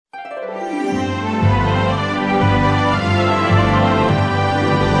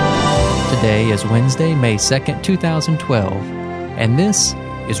Today is Wednesday, May 2nd, 2012, and this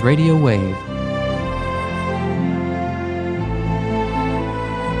is Radio Wave.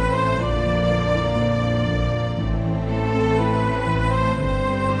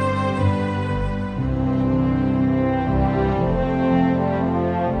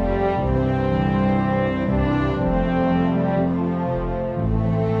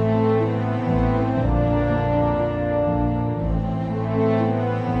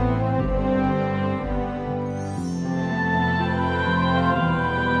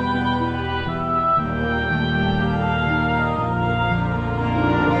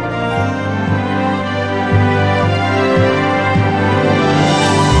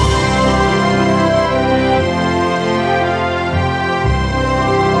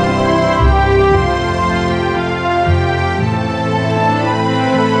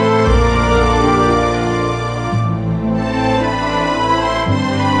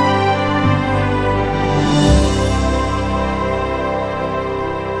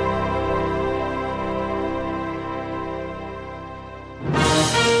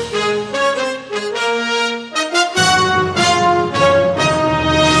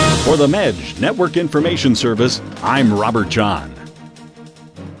 For the Medj Network Information Service, I'm Robert John.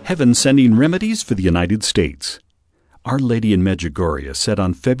 Heaven sending remedies for the United States. Our Lady in Medjugorje said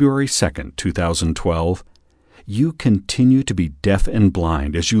on February 2nd, 2012, "You continue to be deaf and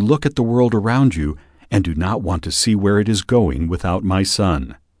blind as you look at the world around you and do not want to see where it is going without my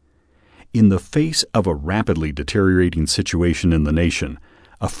Son." In the face of a rapidly deteriorating situation in the nation,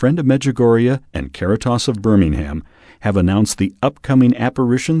 a Friend of Medjugorje and Caritas of Birmingham have announced the upcoming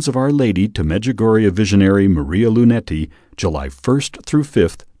apparitions of Our Lady to Medjugorje visionary Maria Lunetti, July 1st through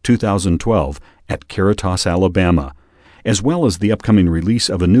 5th, 2012, at Caritas, Alabama, as well as the upcoming release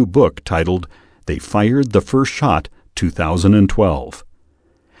of a new book titled They Fired the First Shot, 2012.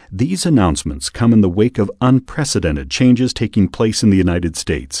 These announcements come in the wake of unprecedented changes taking place in the United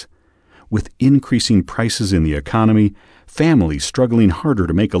States. With increasing prices in the economy, families struggling harder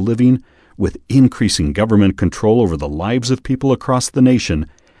to make a living, with increasing government control over the lives of people across the nation,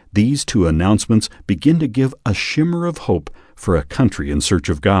 these two announcements begin to give a shimmer of hope for a country in search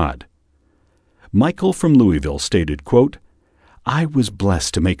of God. Michael from Louisville stated, quote, "I was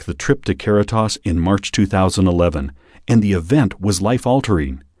blessed to make the trip to Caritas in March 2011, and the event was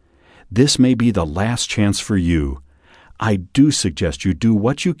life-altering. This may be the last chance for you. I do suggest you do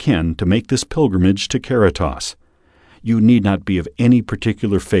what you can to make this pilgrimage to Caritas. You need not be of any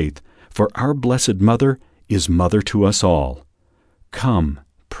particular faith, for our Blessed Mother is Mother to us all. Come,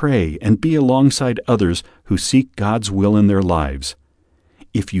 pray, and be alongside others who seek God's will in their lives.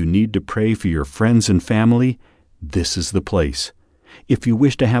 If you need to pray for your friends and family, this is the place. If you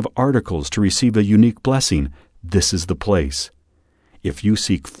wish to have articles to receive a unique blessing, this is the place. If you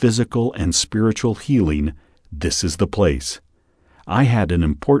seek physical and spiritual healing, this is the place. I had an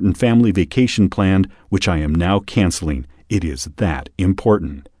important family vacation planned, which I am now canceling. It is that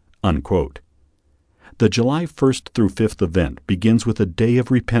important." Unquote. The July 1st through 5th event begins with a day of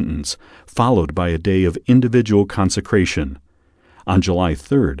repentance, followed by a day of individual consecration. On July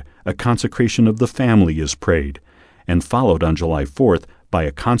 3rd, a consecration of the family is prayed, and followed on July 4th by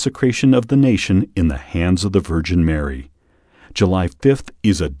a consecration of the nation in the hands of the Virgin Mary. July 5th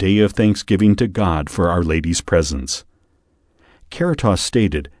is a day of thanksgiving to God for Our Lady's presence. Caritas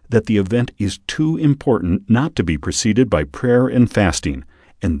stated that the event is too important not to be preceded by prayer and fasting,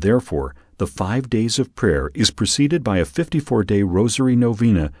 and therefore the 5 days of prayer is preceded by a 54-day Rosary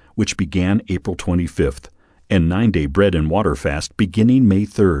Novena, which began April 25th, and 9-day bread and water fast beginning May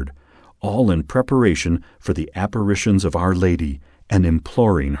 3rd, all in preparation for the apparitions of Our Lady and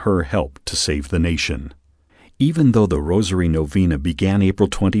imploring her help to save the nation. Even though the Rosary Novena began April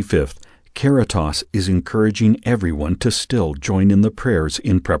 25th, Caritas is encouraging everyone to still join in the prayers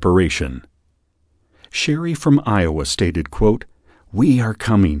in preparation. Sherry from Iowa stated, quote, "We are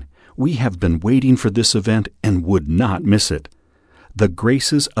coming. We have been waiting for this event and would not miss it. The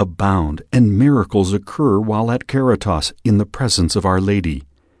graces abound and miracles occur while at Caritas in the presence of Our Lady.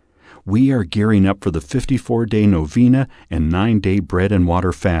 We are gearing up for the 54-day novena and 9-day bread and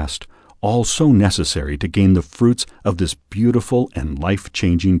water fast, all so necessary to gain the fruits of this beautiful and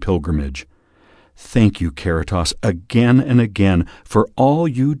life-changing pilgrimage. Thank you, Caritas, again and again for all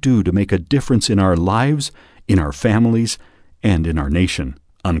you do to make a difference in our lives, in our families, and in our nation."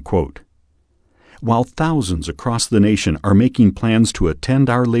 Unquote. While thousands across the nation are making plans to attend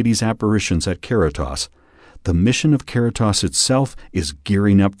Our Lady's apparitions at Caritas, the mission of Caritas itself is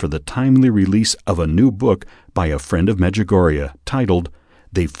gearing up for the timely release of a new book by a Friend of Medjugorje titled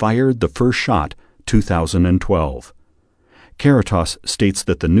They Fired the First Shot, 2012. Caritas states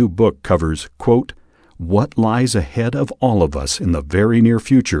that the new book covers, quote, what lies ahead of all of us in the very near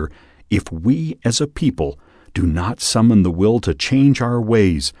future if we as a people do not summon the will to change our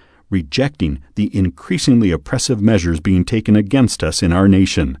ways, rejecting the increasingly oppressive measures being taken against us in our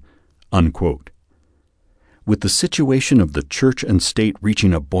nation, unquote. With the situation of the church and state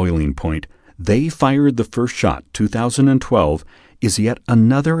reaching a boiling point, They Fired the First Shot 2012 is yet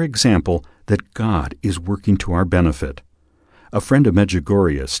another example that God is working to our benefit. A friend of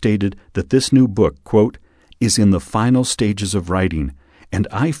Medjugorje stated that this new book, quote, is in the final stages of writing, and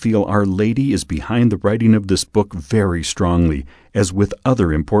I feel Our Lady is behind the writing of this book very strongly, as with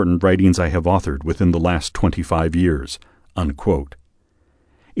other important writings I have authored within the last 25 years, unquote.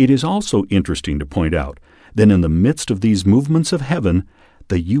 It is also interesting to point out that in the midst of these movements of heaven,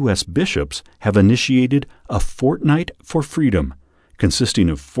 the U.S. bishops have initiated a Fortnight for Freedom, consisting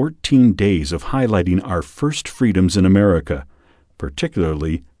of 14 days of highlighting our first freedoms in America,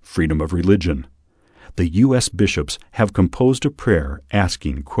 particularly freedom of religion. The U.S. bishops have composed a prayer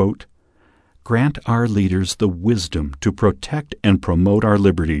asking, quote, grant our leaders the wisdom to protect and promote our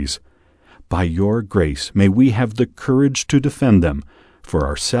liberties. By your grace may we have the courage to defend them for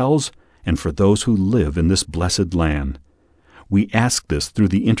ourselves and for those who live in this blessed land. We ask this through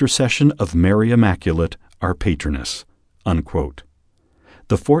the intercession of Mary Immaculate, our patroness, unquote.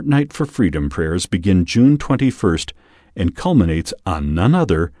 The Fortnight for Freedom prayers begin June 21st and culminates on none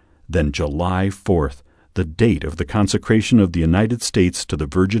other than July 4th, the date of the consecration of the United States to the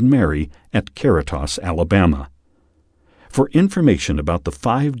Virgin Mary at Caritas, Alabama. For information about the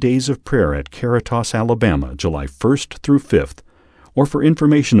 5 days of prayer at Caritas, Alabama, July 1st through 5th, or for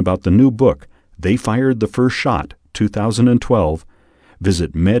information about the new book, They Fired the First Shot, 2012,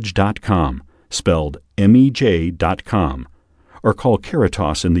 visit medj.com, spelled MEJ.com, or call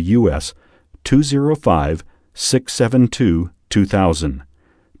Caritas in the U.S. 205-672-2000,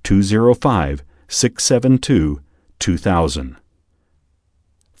 205-672-2000.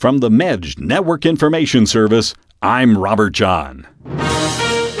 From the Medj Network Information Service, I'm Robert John.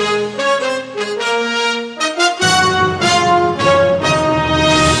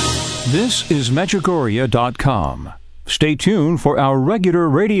 This is Medjugorje.com. Stay tuned for our regular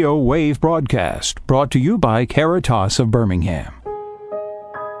radio wave broadcast, brought to you by Caritas of Birmingham.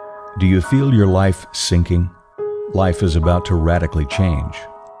 Do you feel your life sinking? Life is about to radically change.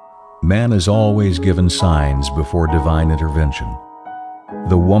 Man is always given signs before divine intervention.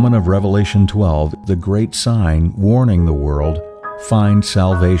 The woman of Revelation 12, the great sign warning the world, find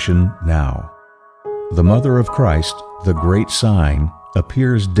salvation now. The Mother of Christ, the great sign,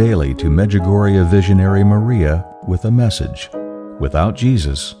 appears daily to Medjugorje visionary Maria with a message. Without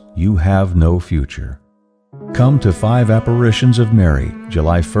Jesus, you have no future. Come to 5 apparitions of Mary,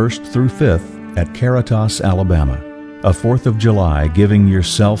 July 1st through 5th at Caritas, Alabama. A 4th of July giving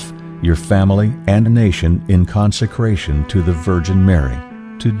yourself, your family, and nation in consecration to the Virgin Mary,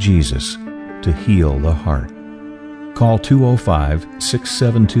 to Jesus, to heal the heart. Call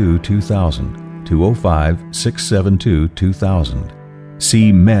 205-672-2000, 205-672-2000.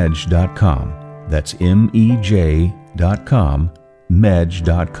 See medj.com. That's MEJ.com,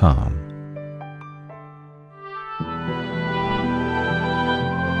 medj.com.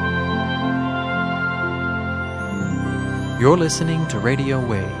 You're listening to Radio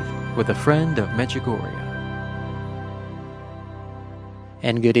Wave with a friend of Medjugorje.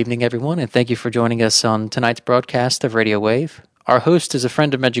 And good evening, everyone, and thank you for joining us on tonight's broadcast of Radio Wave. Our host is a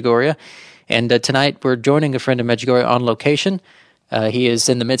friend of Medjugorje, and tonight we're joining a friend of Medjugorje on location. He is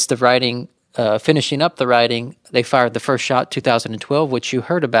in the midst of finishing up the writing, They Fired the First Shot 2012, which you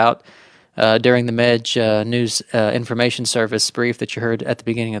heard about during the Medj News Information Service brief that you heard at the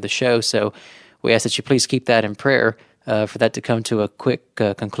beginning of the show. So we ask that you please keep that in prayer for that to come to a quick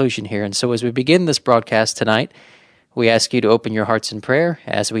conclusion here. And so as we begin this broadcast tonight, we ask you to open your hearts in prayer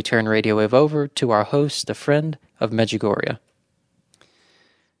as we turn Radio Wave over to our host, a friend of Medjugorje.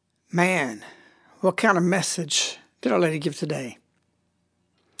 Man, what kind of message did Our Lady give today?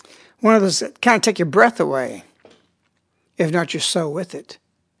 One of those that kind of take your breath away, if not your soul with it.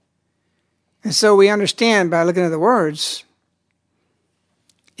 And so we understand by looking at the words,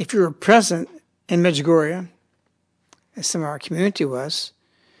 if you were present in Medjugorje, as some of our community was,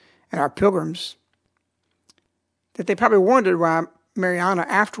 and our pilgrims, that they probably wondered why Mariana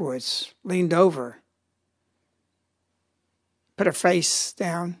afterwards leaned over, put her face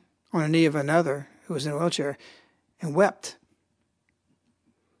down on the knee of another who was in a wheelchair, and wept.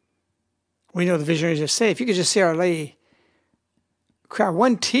 We know the visionaries have said, if you could just see Our Lady cry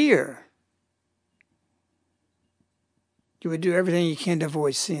one tear, you would do everything you can to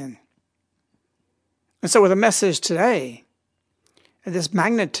avoid sin. And so with a message today of this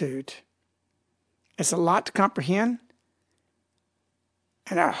magnitude. It's a lot to comprehend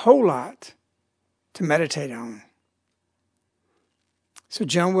and a whole lot to meditate on. So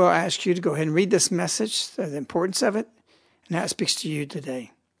Joan will ask you to go ahead and read this message, the importance of it, and how it speaks to you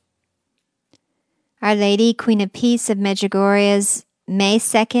today. Our Lady, Queen of Peace of Medjugorje's May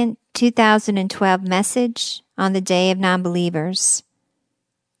 2nd, 2012 message on the Day of Nonbelievers.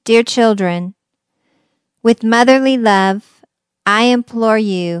 Dear children, with motherly love, I implore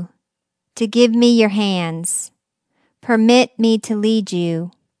you to give me your hands. Permit me to lead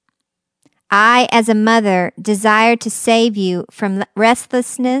you. I, as a mother, desire to save you from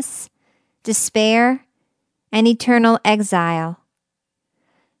restlessness, despair, and eternal exile.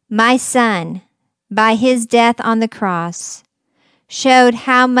 My Son, by his death on the cross, showed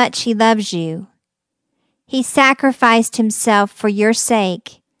how much he loves you. He sacrificed himself for your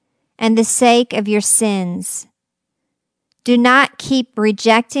sake and the sake of your sins. Do not keep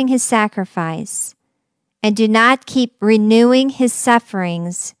rejecting his sacrifice, and do not keep renewing his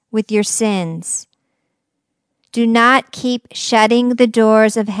sufferings with your sins. Do not keep shutting the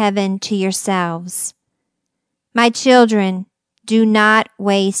doors of heaven to yourselves. My children, do not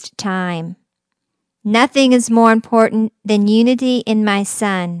waste time. Nothing is more important than unity in my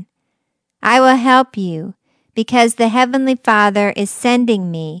Son. I will help you because the Heavenly Father is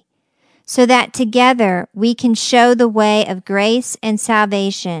sending me, so that together we can show the way of grace and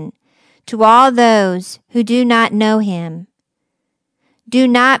salvation to all those who do not know him. Do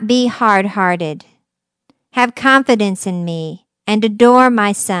not be hard-hearted. Have confidence in me and adore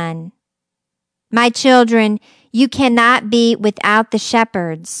my Son. My children, you cannot be without the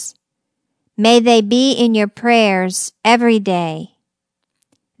shepherds. May they be in your prayers every day.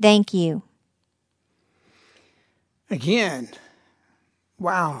 Thank you. Again,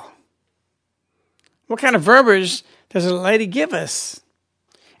 wow. What kind of verbiage does a lady give us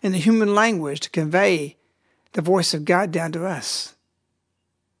in the human language to convey the voice of God down to us?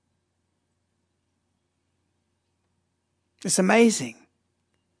 It's amazing.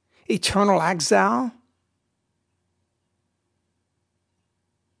 Eternal exile.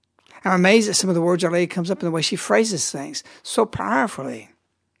 I'm amazed at some of the words Our Lady comes up in the way she phrases things so powerfully.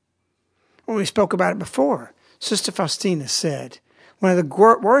 When we spoke about it before, Sister Faustina said, one of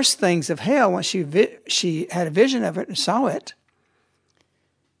the worst things of hell, when she had a vision of it and saw it,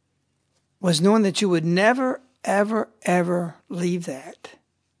 was knowing that you would never, ever, ever leave that.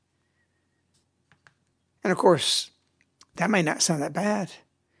 And of course, that may not sound that bad,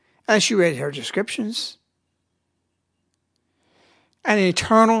 unless you read her descriptions. An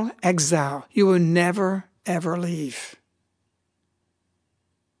eternal exile. You will never, ever leave.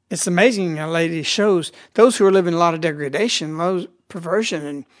 It's amazing how Lady shows those who are living a lot of degradation,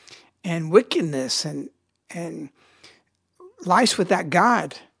 perversion and wickedness and life without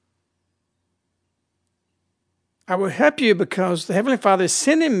God. I will help you because the Heavenly Father is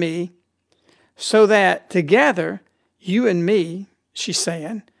sending me so that together, you and me, she's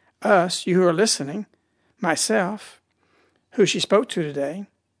saying, us, you who are listening, myself, who she spoke to today,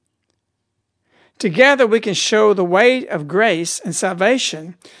 together we can show the way of grace and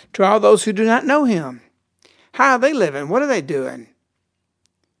salvation to all those who do not know him. How are they living? What are they doing?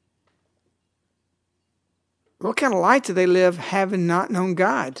 What kind of life do they live having not known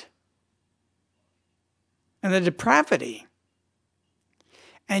God? And the depravity.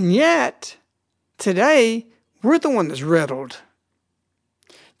 And yet, today, we're the one that's riddled.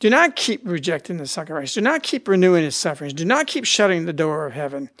 Do not keep rejecting the sacrifice. Do not keep renewing his sufferings. Do not keep shutting the door of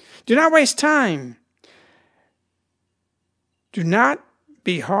heaven. Do not waste time. Do not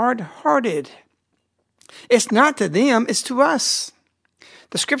be hard-hearted. It's not to them, it's to us.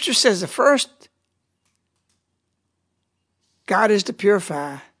 The scripture says the first God is to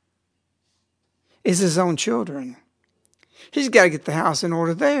purify is his own children. He's got to get the house in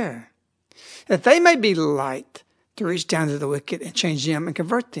order there, that they may be light to reach down to the wicked and change them and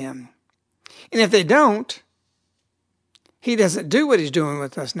convert them. And if they don't, he doesn't do what he's doing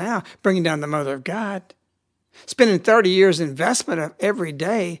with us now, bringing down the Mother of God, spending 30 years investment of every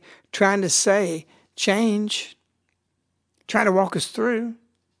day trying to say, change, trying to walk us through.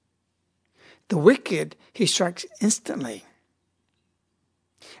 The wicked, he strikes instantly.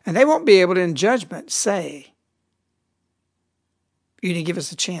 And they won't be able to, in judgment, say, you didn't give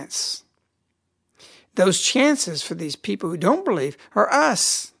us a chance. Those chances for these people who don't believe are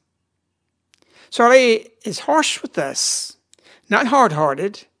us. So Our Lady is harsh with us, not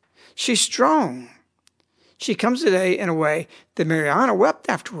hard-hearted. She's strong. She comes today in a way that Mariana wept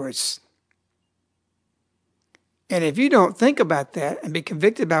afterwards. And if you don't think about that and be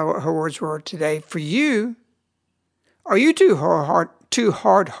convicted by what her words were today for you, Are you too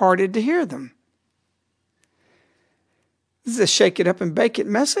hard-hearted to hear them? This is a shake it up and bake it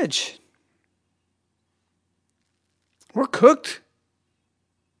message. We're cooked.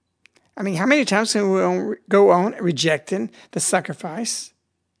 I mean, how many times can we go on rejecting the sacrifice,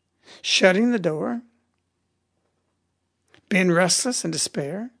 shutting the door, being restless and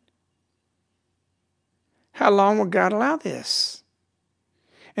despair? How long will God allow this?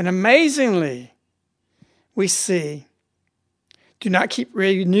 And amazingly, we see, do not keep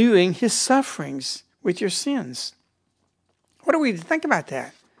renewing his sufferings with your sins. What do we think about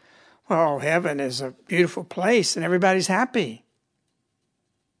that? Well, heaven is a beautiful place and everybody's happy.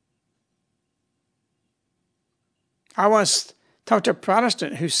 I once talked to a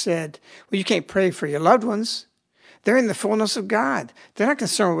Protestant who said, well, you can't pray for your loved ones. They're in the fullness of God. They're not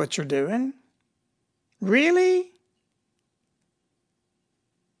concerned with what you're doing. Really?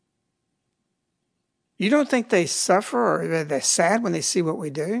 You don't think they suffer or they're sad when they see what we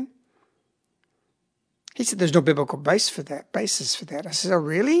do? He said, there's no biblical basis for that. I said, oh,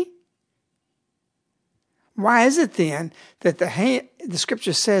 really? Why is it then that the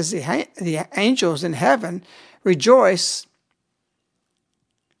scripture says the angels in heaven rejoice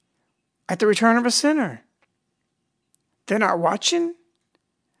at the return of a sinner? They're not watching.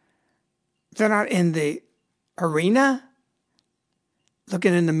 They're not in the arena,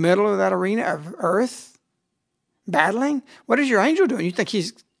 looking in the middle of that arena of earth, battling. What is your angel doing? You think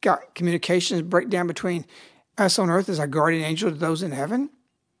he's got communications breakdown between us on earth as our guardian angel to those in heaven?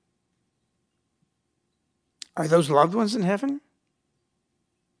 Are those loved ones in heaven?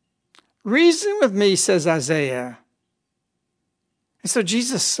 Reason with me, says Isaiah. And so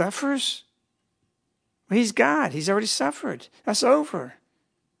Jesus suffers? Well, he's God. He's already suffered. That's over.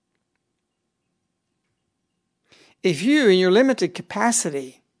 If you, in your limited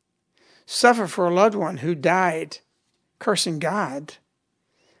capacity, suffer for a loved one who died cursing God,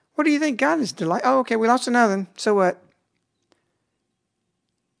 what do you think God is delighted? Oh, okay, we lost another one. So what?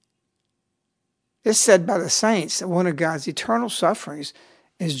 It's said by the saints that one of God's eternal sufferings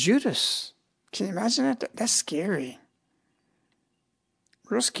is Judas. Can you imagine that? That's scary.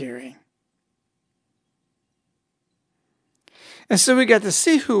 Real scary. And so we got to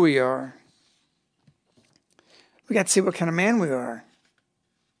see who we are. We got to see what kind of man we are.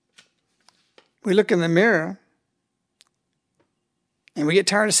 We look in the mirror and we get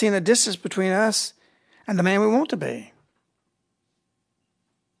tired of seeing the distance between us and the man we want to be.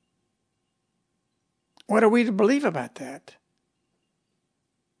 What are we to believe about that?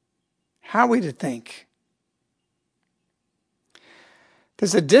 How are we to think?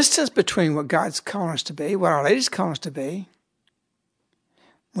 There's a distance between what God's calling us to be, what Our Lady's calling us to be.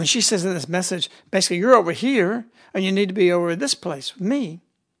 When she says in this message, basically, you're over here and you need to be over this place with me.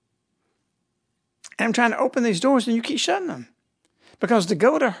 And I'm trying to open these doors and you keep shutting them. Because to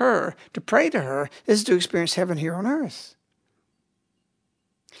go to her, to pray to her, is to experience heaven here on earth.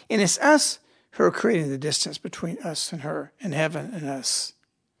 And it's us who are creating the distance between us and her, and heaven and us.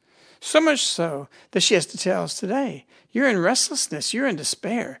 So much so that she has to tell us today, you're in restlessness, you're in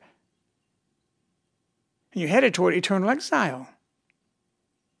despair. And you're headed toward eternal exile.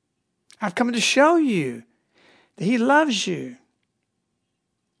 I've come to show you that he loves you.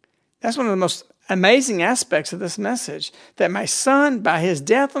 That's one of the most amazing aspects of this message, that my son, by his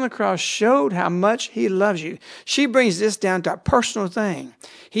death on the cross, showed how much he loves you. She brings this down to a personal thing.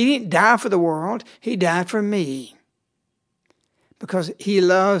 He didn't die for the world. He died for me because he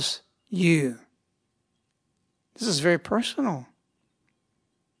loves you. This is very personal.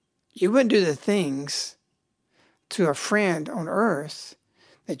 You wouldn't do the things to a friend on earth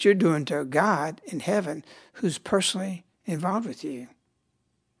that you're doing to a God in heaven who's personally involved with you.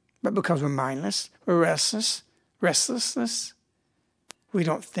 But because we're mindless, we're restlessness, we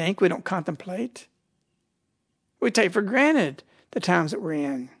don't think, we don't contemplate. We take for granted the times that we're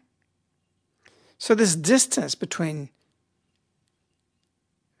in. So this distance between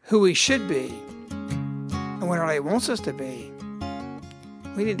who we should be and what Our Lady wants us to be,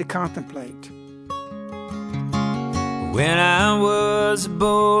 we need to contemplate. When I was a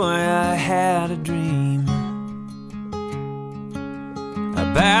boy, I had a dream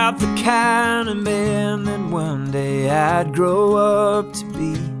about the kind of man that one day I'd grow up to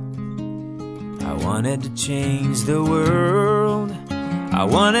be. I wanted to change the world. I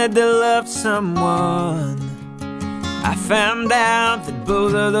wanted to love someone. I found out that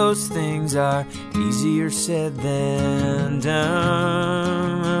both of those things are easier said than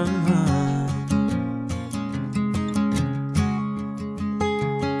done.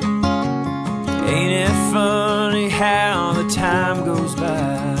 Ain't it funny how the time goes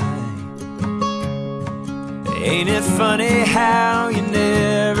by? Ain't it funny how you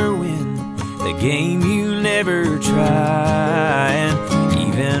never win the game you never try? And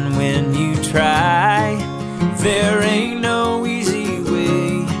even when you try, there ain't no easy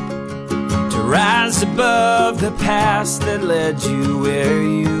way to rise above the past that led you where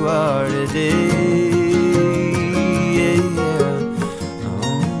you are today.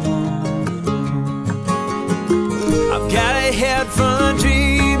 I've got a head full of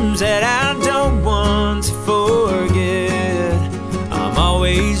dreams that I don't want to forget. I'm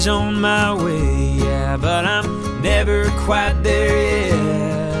always on my way, yeah, but I'm never quite there yet.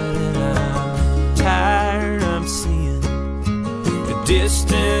 And I'm tired of seeing the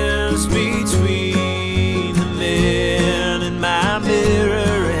distance between the man in my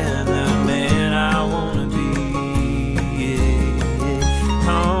mirror and the man I want to be. Yeah.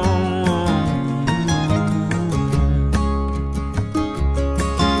 Oh.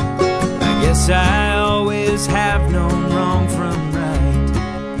 Guess I always have known wrong from right.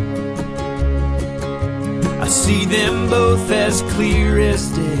 I see them both as clear as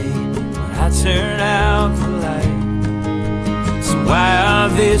day when I turn out the light. So why are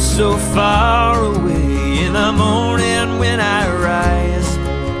they so far away in the morning when I rise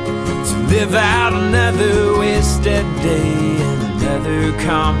to live out another wasted day and another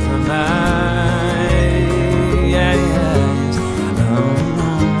compromise?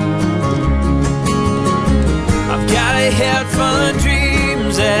 Got a head full of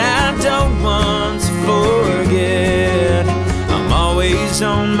dreams that I don't want to forget. I'm always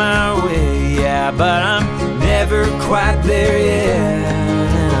on my way, yeah, but I'm never quite there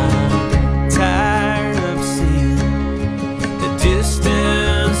yet. I'm tired of seeing the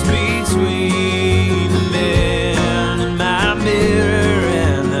distance between the man in my mirror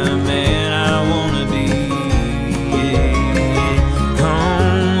and the man I want to be.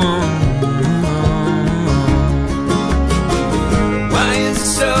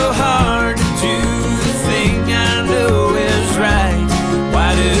 So hard to do the thing I know is right.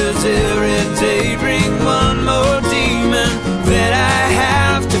 Why does every day bring one more demon that I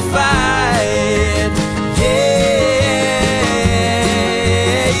have to fight? Yeah,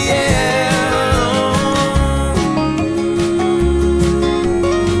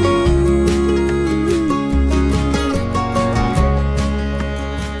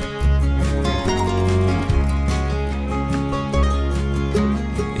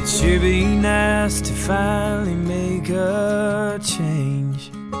 sure be nice to finally make a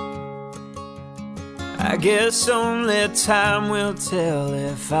change. I guess only time will tell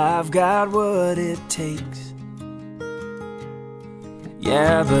if I've got what it takes.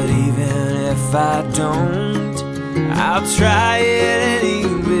 Yeah, but even if I don't, I'll try it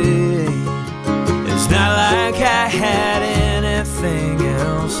anyway. It's not like I had anything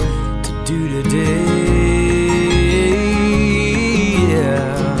else to do today.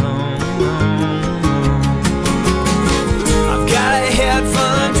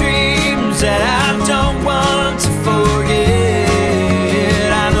 That I don't want to forget.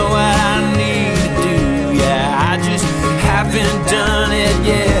 I know what I need to do, yeah, I just haven't done it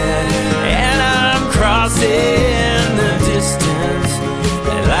yet. And I'm crossing the distance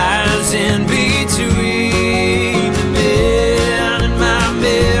that lies in between the man in my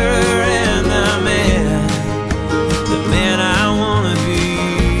mirror and the man I want to be.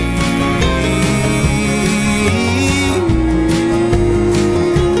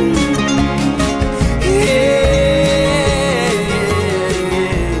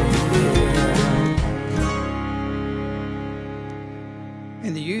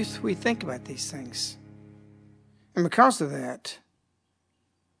 We think about these things. And because of that,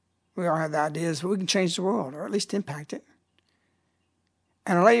 we all have the ideas that we can change the world, or at least impact it.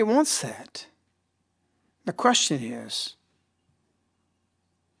 And Our Lady wants that. The question is,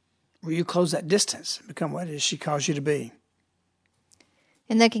 will you close that distance and become what it is she calls you to be?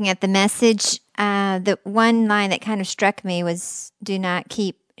 And looking at the message, the one line that kind of struck me was, do not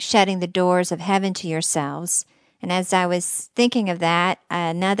keep shutting the doors of heaven to yourselves. And as I was thinking of that,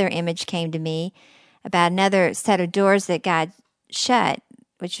 another image came to me about another set of doors that God shut,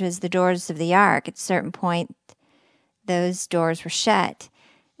 which was the doors of the ark. At a certain point, those doors were shut.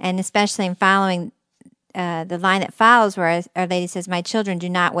 And especially in following the line that follows where Our Lady says, my children, do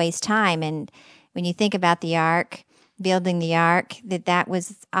not waste time. And when you think about the ark, building the ark, that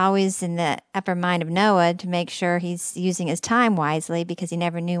was always in the upper mind of Noah to make sure he's using his time wisely because he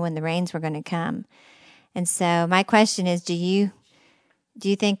never knew when the rains were going to come. And so my question is, do you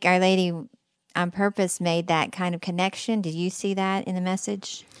think Our Lady on purpose made that kind of connection? Did you see that in the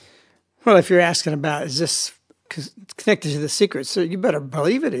message? Well, if you're asking about, is this connected to the secret? So you better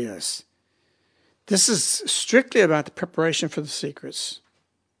believe it is. This is strictly about the preparation for the secrets.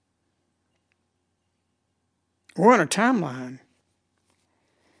 We're on a timeline.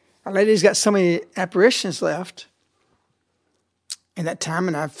 Our Lady's got so many apparitions left. In that time,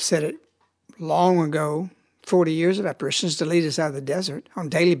 and I've said it long ago, 40 years of apparitions to lead us out of the desert on a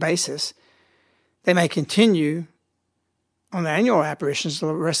daily basis. They may continue on the annual apparitions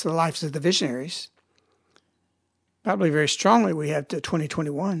the rest of the lives of the visionaries. Probably very strongly we have to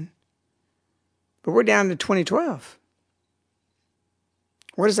 2021. But we're down to 2012.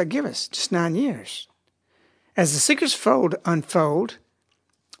 What does that give us? Just 9 years. As the secrets unfold,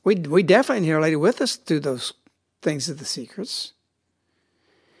 we definitely need Our Lady with us through those things of the secrets.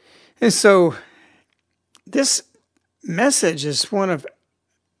 And so this message is one of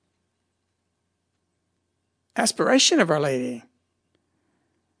aspiration of Our Lady.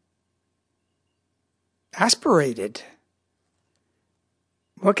 Aspirated.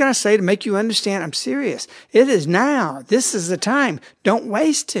 What can I say to make you understand? I'm serious. It is now. This is the time. Don't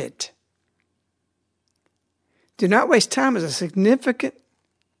waste it. Do not waste time is a significant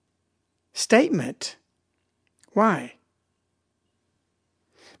statement. Why?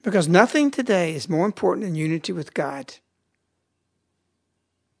 Because nothing today is more important than unity with God.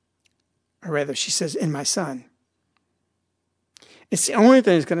 Or rather, she says, in my Son. It's the only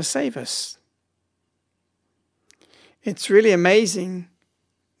thing that's going to save us. It's really amazing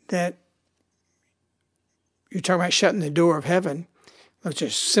that you're talking about shutting the door of heaven, which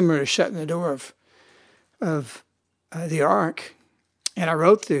is similar to shutting the door of the ark. And I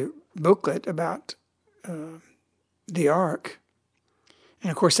wrote the booklet about the ark. And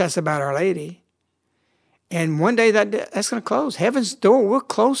of course, that's about Our Lady. And one day that's going to close. Heaven's door will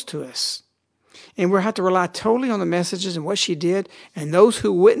close to us. And we'll have to rely totally on the messages and what she did and those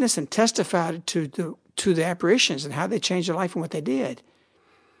who witnessed and testified to the apparitions and how they changed their life and what they did.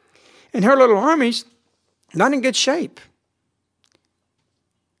 And her little army's not in good shape.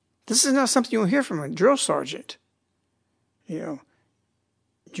 This is not something you'll hear from a drill sergeant. You know,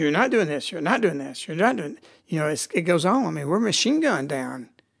 you're not doing this, you're not doing this, you're not doing... You know, it goes on. I mean, we're machine gunned down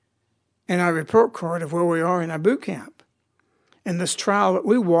in our report card of where we are in our boot camp. And this trial that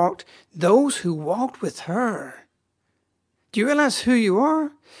we walked, those who walked with her. Do you realize who you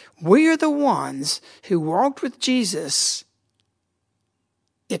are? We are the ones who walked with Jesus.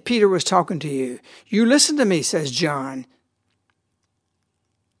 If Peter was talking to you, you listen to me, says John,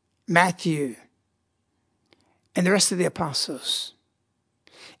 Matthew, and the rest of the apostles.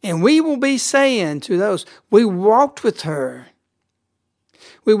 And we will be saying to those, we walked with her.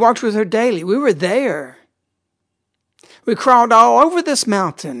 We walked with her daily. We were there. We crawled all over this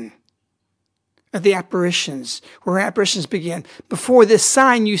mountain of the apparitions, where apparitions begin. Before this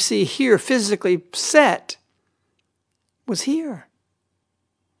sign you see here physically set was here.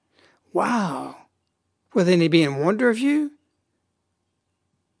 Wow. Will any be in wonder of you?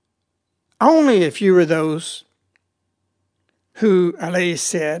 Only if you were those who Our Lady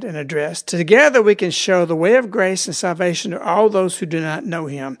said and addressed, together we can show the way of grace and salvation to all those who do not know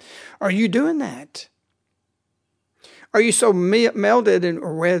Him. Are you doing that? Are you so melted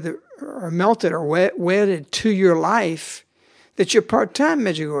or wedded to your life that you're part-time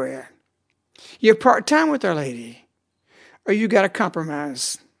Medjugorje? You're part-time with Our Lady? Or you got to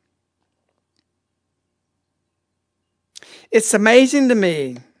compromise? It's amazing to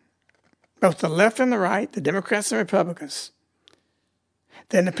me, both the left and the right, the Democrats and Republicans,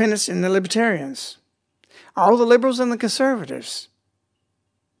 the independents and the libertarians, all the liberals and the conservatives.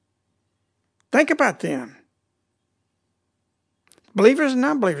 Think about them. Believers and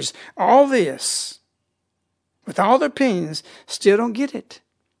non-believers, all this, with all their opinions, still don't get it.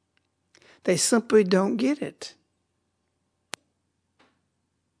 They simply don't get it.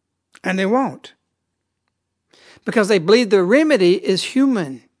 And they won't. Because they believe the remedy is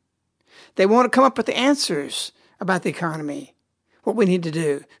human. They want to come up with the answers about the economy, what we need to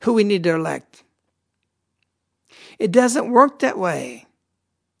do, who we need to elect. It doesn't work that way.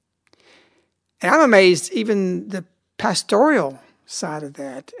 And I'm amazed, even the pastoral side of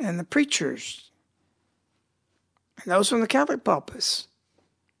that, and the preachers, and those from the Catholic pulpits,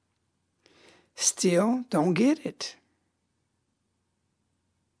 still don't get it.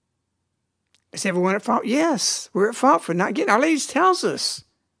 Is everyone at fault? Yes, we're at fault for not getting it. Our Lady tells us.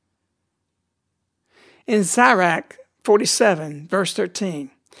 In Sirach 47, verse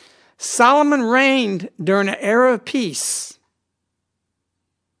 13, Solomon reigned during an era of peace.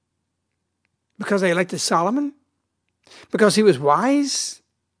 Because they elected Solomon? Because he was wise?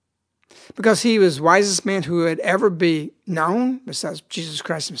 Because he was the wisest man who would ever be known besides Jesus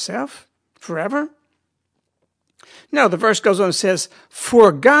Christ himself forever? No, the verse goes on and says,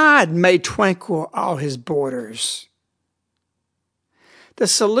 for God made tranquil all his borders. The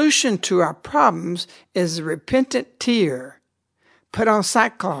solution to our problems is a repentant tear. Put on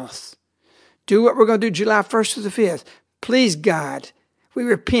sackcloth. Do what we're going to do July 1st to the 5th. Please, God, we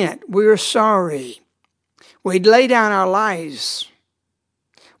repent. We are sorry. We lay down our lives.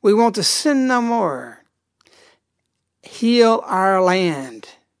 We want to sin no more. Heal our land.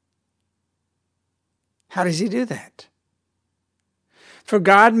 How does he do that? For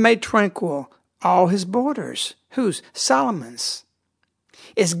God made tranquil all his borders. Whose? Solomon's.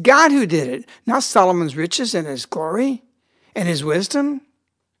 It's God who did it, not Solomon's riches and his glory and his wisdom.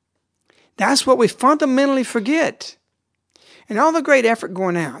 That's what we fundamentally forget. And all the great effort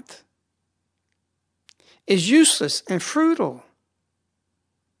going out is useless and futile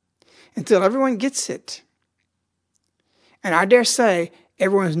until everyone gets it. And I dare say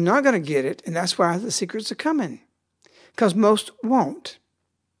everyone's not going to get it, and that's why the secrets are coming, because most won't.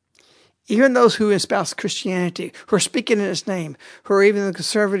 Even those who espouse Christianity, who are speaking in its name, who are even the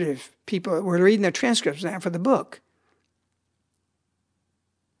conservative people, we're reading their transcripts now for the book.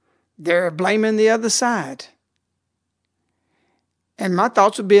 They're blaming the other side. And my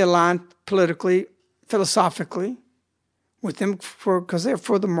thoughts would be aligned politically, philosophically, with them because they're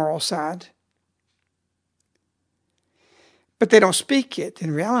for the moral side. But they don't speak it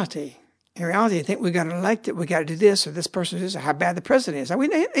in reality. In reality, they think we got to elect it, we got to do this, or this person is, or how bad the president is. I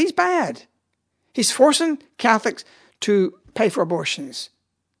mean, he's bad. He's forcing Catholics to pay for abortions.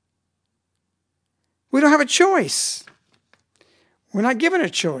 We don't have a choice. We're not given a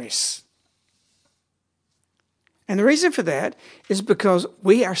choice. And the reason for that is because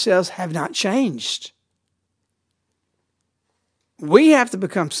we ourselves have not changed. We have to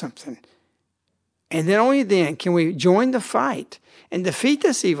become something. And then only then can we join the fight and defeat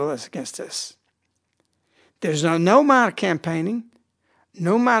this evil that's against us. There's no amount of campaigning,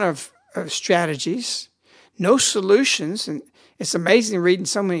 no amount of strategies, no solutions. And it's amazing reading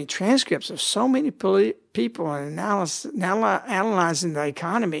so many transcripts of so many people and analyzing the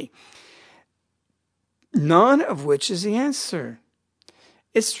economy, none of which is the answer.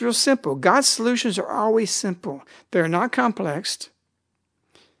 It's real simple. God's solutions are always simple. They're not complex.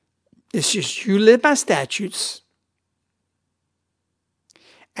 It's just you live by statutes,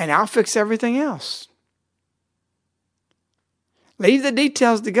 and I'll fix everything else. Leave the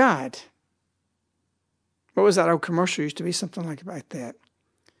details to God. What was that old commercial? Used to be something like that.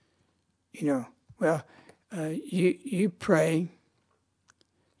 You pray,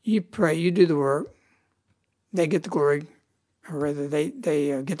 you do the work, they get the glory, or rather they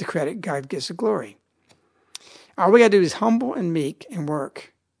get the credit, God gets the glory. All we got to do is humble and meek and work.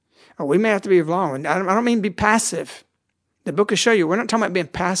 Or we may have to be long. I don't mean be passive. The book will show you we're not talking about being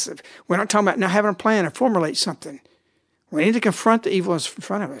passive. We're not talking about not having a plan or formulate something. We need to confront the evil in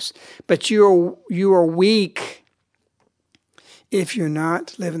front of us. But you are weak if you're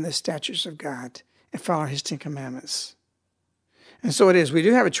not living the statutes of God and following his 10 commandments. And so it is. We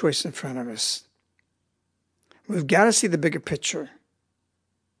do have a choice in front of us. We've got to see the bigger picture.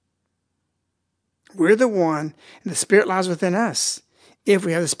 We're the one, and the Spirit lies within us if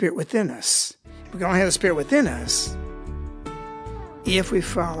we have the Spirit within us. We can only have the Spirit within us if we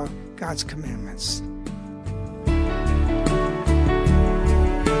follow God's commandments.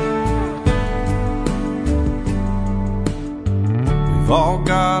 We've all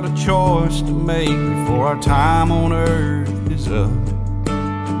got a choice to make before our time on earth is up.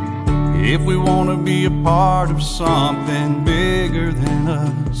 If we want to be a part of something bigger than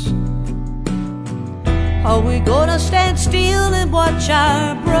us, are we gonna stand still and watch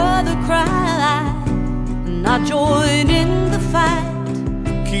our brother cry, not join in the fight,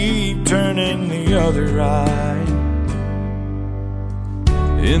 keep turning the other eye?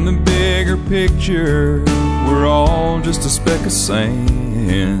 In the bigger picture, we're all just a speck of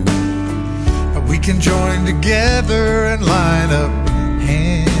sand. We can join together and line up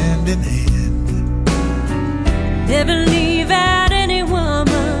hand in hand. Never leave out any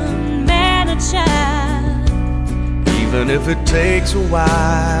woman, man or child. Even if it takes a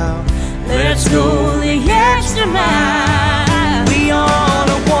while, let's go the extra mile. We all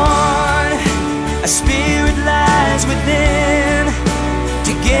are one, a spirit lies within.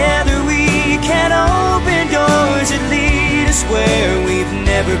 Together we can open doors that lead us where we've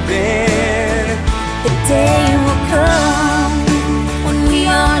never been. The day will come when we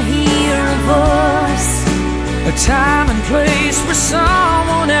all hear a voice, A time and place where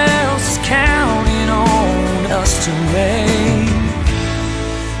someone else is counting on us to make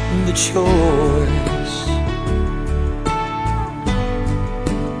the choice.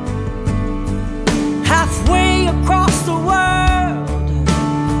 halfway across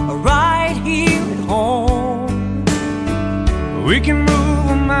We can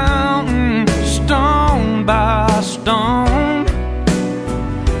move a mountain stone by stone.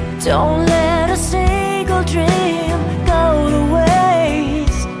 Don't let a single dream go to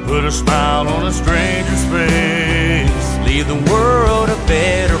waste. Put a smile on a stranger's face. Leave the world a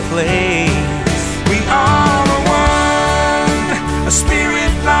better place. We all are one. A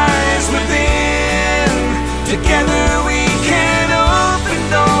spirit lies within. Together we can open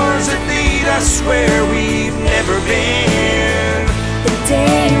doors that lead us where we've never been. The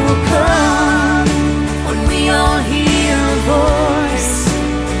day will come when we all hear a voice,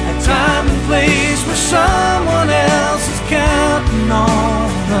 A time and place where someone else is counting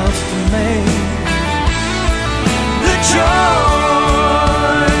on us to make the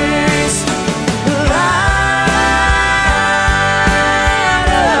choice. Light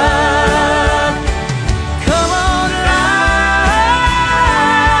up. Come on, light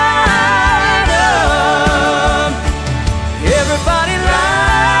up. Everybody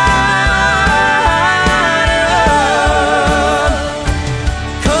light up.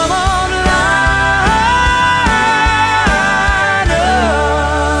 Come on, light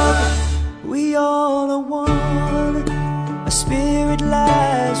up. We all are one. A spirit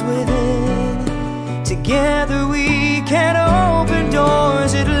lies within. Together we can open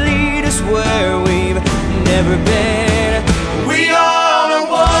doors that lead us where we've never been. We all are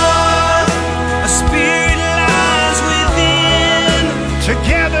one. A spirit lies within.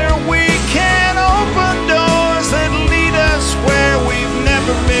 Together we can open doors that lead us where we've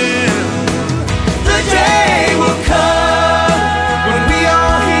never been. The day will come when we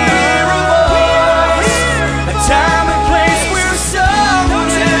all hear a voice, a time and place where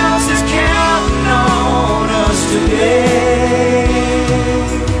someone else is counting on us today.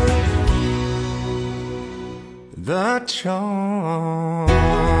 The charm.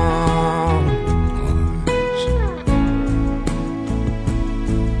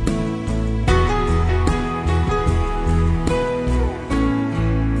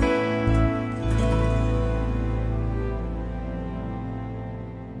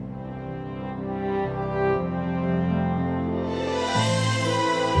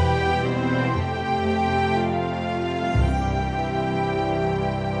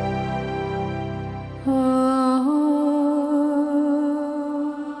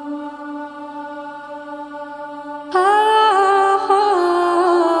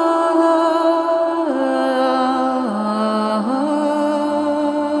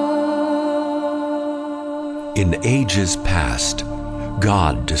 In ages past,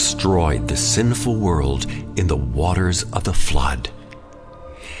 God destroyed the sinful world in the waters of the flood.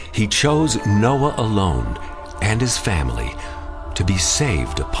 He chose Noah alone and his family to be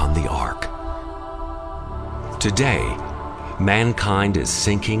saved upon the ark. Today, mankind is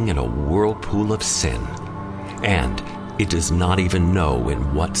sinking in a whirlpool of sin, and it does not even know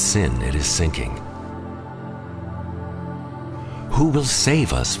in what sin it is sinking. Who will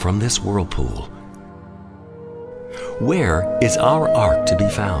save us from this whirlpool? Where is our ark to be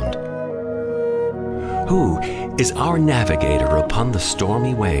found? Who is our navigator upon the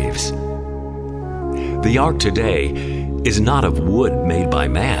stormy waves? The ark today is not of wood made by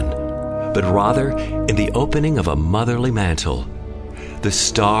man, but rather in the opening of a motherly mantle, the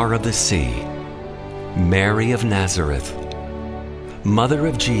star of the sea, Mary of Nazareth, Mother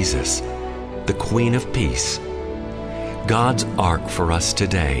of Jesus, the Queen of Peace, God's ark for us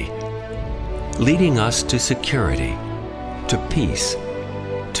today, leading us to security, to peace,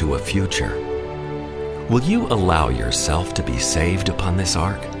 to a future. Will you allow yourself to be saved upon this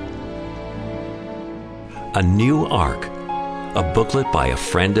ark? A New Ark, a booklet by a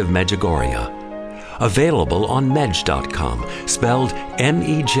friend of Medjugorje, available on Medj.com, spelled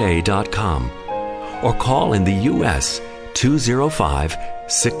MEJ.com, or call in the U.S.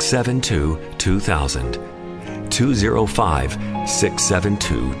 205-672-2000,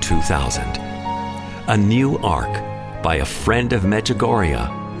 205-672-2000. A New Ark by a friend of Medjugorje,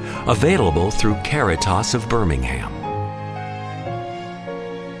 available through Caritas of Birmingham.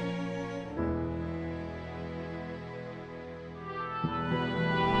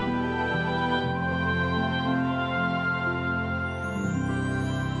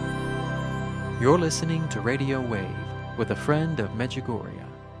 You're listening to Radio Wave with a friend of Medjugorje.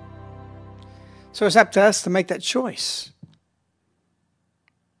 So it's up to us to make that choice.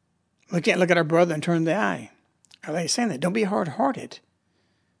 We can't look at our brother and turn the eye. Are they saying that? Don't be hard-hearted.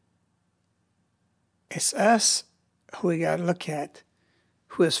 It's us who we got to look at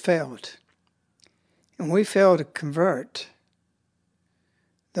who has failed. And we fail to convert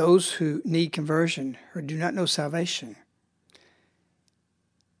those who need conversion or do not know salvation.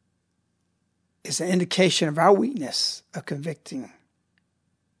 is an indication of our weakness of convicting.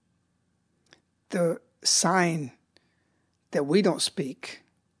 The sign that we don't speak.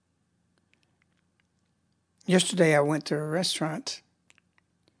 Yesterday I went to a restaurant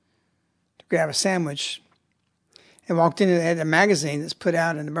to grab a sandwich and walked in and they had a magazine that's put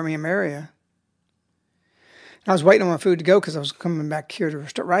out in the Birmingham area. I was waiting on my food to go because I was coming back here to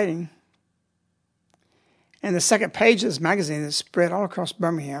start writing. And the second page of this magazine that's spread all across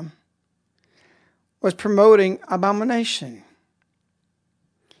Birmingham was promoting abomination.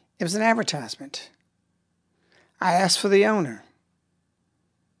 It was an advertisement. I asked for the owner.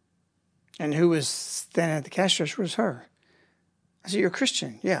 And who was standing at the cash register was her. I said, "You're a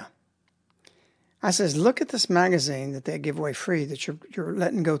Christian?" "Yeah." I says, "Look at this magazine that they give away free that you're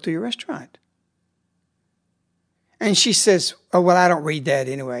letting go through your restaurant." And she says, "Oh, well, I don't read that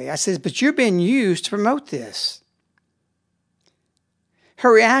anyway." I says, "But you're being used to promote this."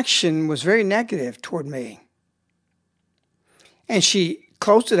 Her reaction was very negative toward me. And she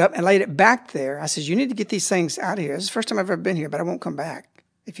closed it up and laid it back there. I says, "You need to get these things out of here. This is the first time I've ever been here, but I won't come back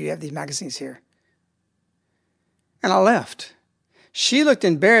if you have these magazines here." And I left. She looked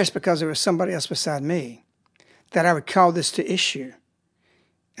embarrassed because there was somebody else beside me that I would call this to issue.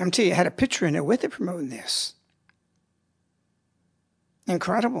 I'm telling you, I had a picture in there with it promoting this.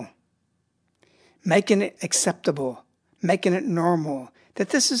 Incredible. Making it acceptable, making it normal, that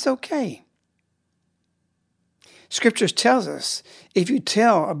this is okay. Scriptures tells us if you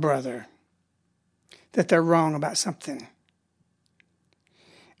tell a brother that they're wrong about something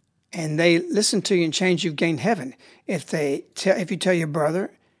and they listen to you and change, you've gained heaven. If you tell your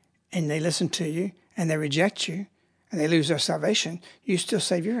brother and they listen to you and they reject you and they lose their salvation, you still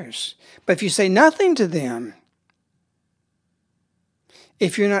save yours. But if you say nothing to them,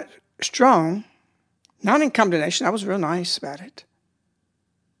 if you're not strong, not in condemnation, I was real nice about it,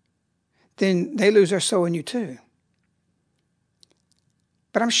 then they lose their soul in you too.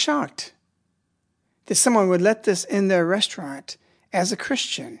 But I'm shocked that someone would let this in their restaurant as a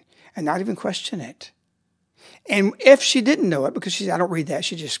Christian and not even question it. And if she didn't know it, because she said, "I don't read that,"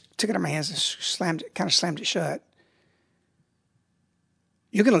 she just took it out of my hands and slammed it shut.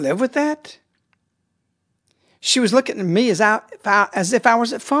 You're going to live with that? She was looking at me as if I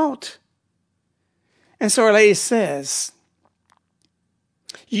was at fault. And so Our Lady says,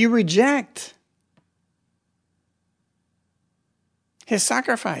 you reject his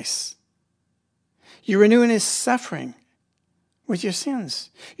sacrifice. You're renewing his suffering with your sins.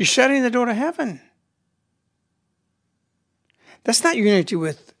 You're shutting the door to heaven. That's not unity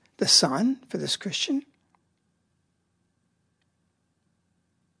with the Son for this Christian.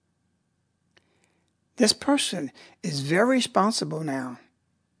 This person is very responsible now.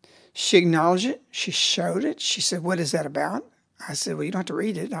 She acknowledged it. She showed it. She said, "What is that about?" I said, "Well, you don't have to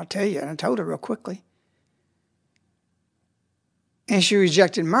read it. I'll tell you." And I told her real quickly. And she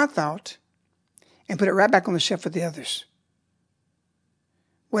rejected my thought and put it right back on the shelf with the others.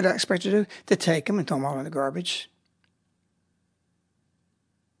 What did I expect her to do? To take them and throw them all in the garbage.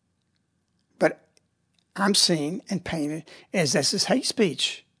 But I'm seen and painted as this is hate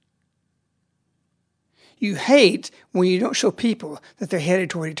speech. You hate when you don't show people that they're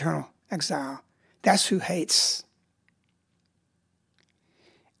headed toward eternal exile. That's who hates.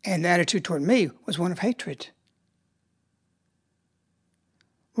 And the attitude toward me was one of hatred.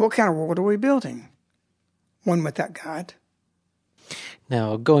 What kind of world are we building? One without God.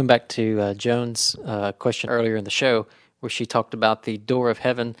 Now, going back to Joan's question earlier in the show, where she talked about the door of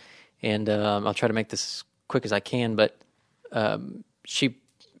heaven, and I'll try to make this as quick as I can, but she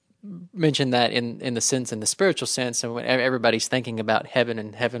mentioned that in the spiritual sense, and when everybody's thinking about heaven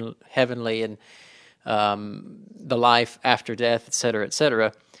and heavenly and the life after death, et cetera, et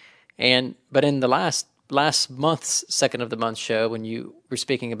cetera. But in the last month's second of the month show, when you were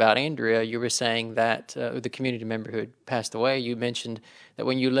speaking about Andrea, you were saying that the community member who had passed away, you mentioned that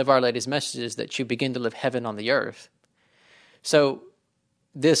when you live Our Lady's messages, that you begin to live heaven on the earth. So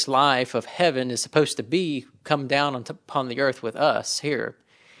this life of heaven is supposed to come down upon the earth with us here.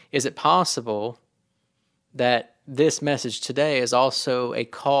 Is it possible that this message today is also a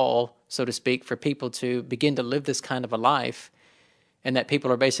call, so to speak, for people to begin to live this kind of a life, and that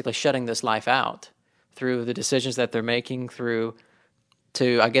people are basically shutting this life out through the decisions that they're making,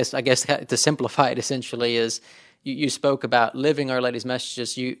 I guess to simplify it essentially is, you spoke about living Our Lady's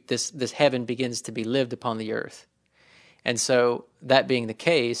messages, this heaven begins to be lived upon the earth. And so that being the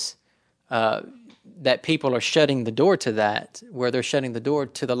case, that people are shutting the door to that, where they're shutting the door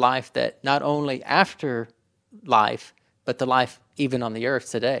to the life that not only after life, but the life even on the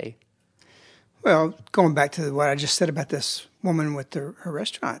earth today. Well, going back to what I just said about this woman with her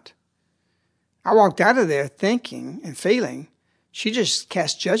restaurant, I walked out of there thinking and feeling she just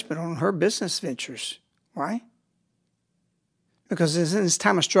cast judgment on her business ventures. Why? Because in this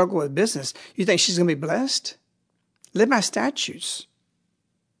time of struggle with business, you think she's going to be blessed? Live my statutes.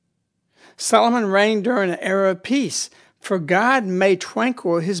 Solomon reigned during an era of peace, for God made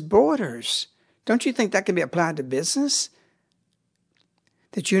tranquil his borders. Don't you think that can be applied to business?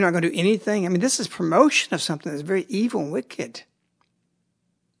 That you're not going to do anything? I mean, this is promotion of something that's very evil and wicked.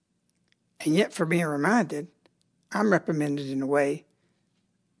 And yet, for being reminded, I'm reprimanded in a way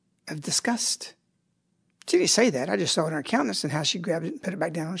of disgust. She didn't say that. I just saw it in her countenance and how she grabbed it and put it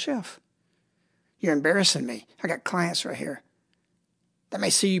back down on the shelf. You're embarrassing me. I got clients right here that may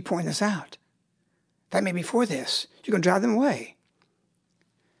see you point this out. That may be for this. You're going to drive them away.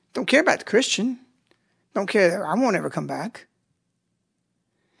 Don't care about the Christian. Don't care that I won't ever come back.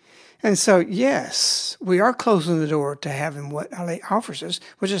 And so, yes, we are closing the door to having what Our Lady offers us,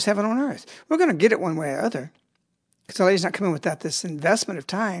 which is heaven on earth. We're going to get it one way or other. Because Our Lady's not coming without this investment of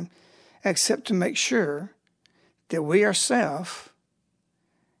time, except to make sure that we ourselves,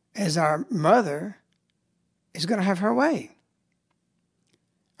 as our mother, is going to have her way.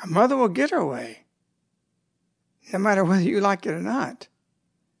 A mother will get her way, no matter whether you like it or not.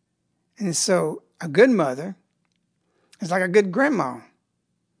 And so a good mother is like a good grandma.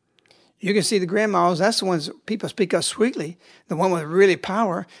 You can see the grandmas, that's the ones people speak of sweetly, the one with really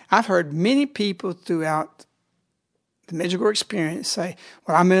power. I've heard many people throughout the Medjugorje experience say,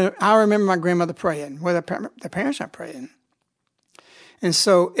 well, I remember my grandmother praying, well, their parents aren't praying. And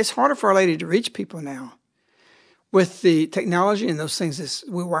so it's harder for Our Lady to reach people now. With the technology and those things that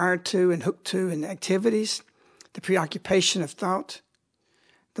we're wired to and hooked to and the activities, the preoccupation of thought,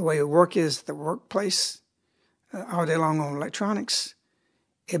 the way work is at the workplace all day long on electronics,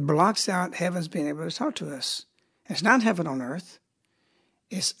 it blocks out heaven's being able to talk to us. It's not heaven on earth.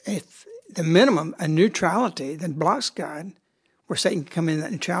 It's the minimum, a neutrality that blocks God, where Satan can come in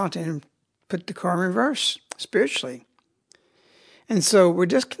that neutrality and put the car in reverse spiritually. And so we're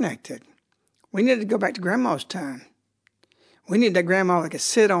disconnected. We need to go back to grandma's time. We need that grandma that could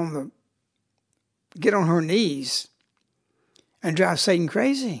get on her knees and drive Satan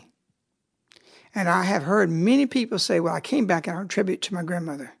crazy. And I have heard many people say, well, I came back and I tribute to my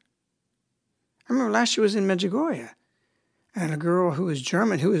grandmother. I remember last year was in Medjugorje, and a girl who was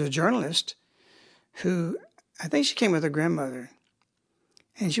German, who was a journalist, who I think she came with her grandmother,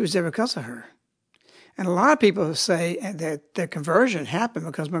 and she was there because of her. And a lot of people say that their conversion happened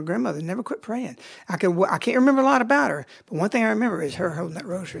because my grandmother never quit praying. I can't remember a lot about her, but one thing I remember is her holding that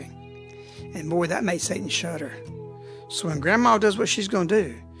rosary. And boy, that made Satan shudder. So when grandma does what she's going to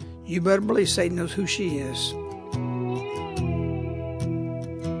do, you better believe Satan knows who she is.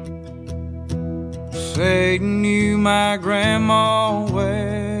 Satan knew my grandma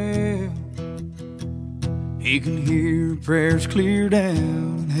well. He can hear prayers clear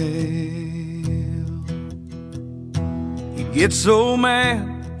down hell. He'd get so mad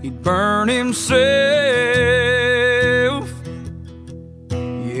he'd burn himself.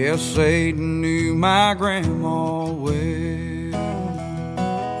 Yeah, Satan knew my grandma well.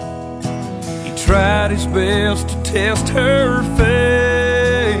 Tried his best to test her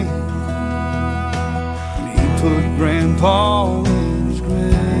faith. He put Grandpa in his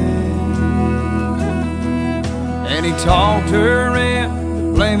grave, and he talked her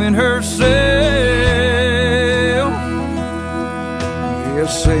into blaming herself.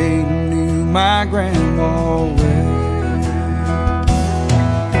 Yes, Satan knew my grandma well.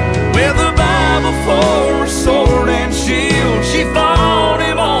 With a Bible for a sword and shield, she fought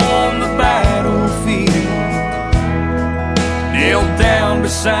him on the battlefield, knelt down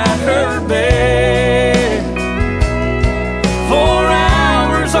beside her bed 4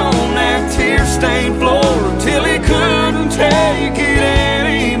 hours on that tear-stained floor till he couldn't take it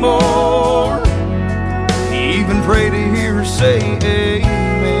anymore. He even prayed to hear her say amen.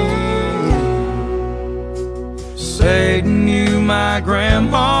 Satan knew my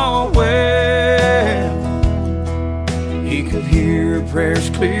grandma well. He could hear prayers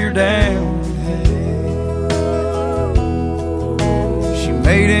clear down. She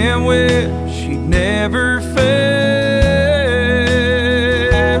made him wish he'd never fail.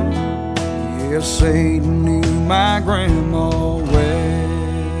 Yes, Satan knew my grandma well.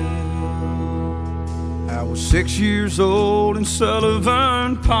 I was 6 years old in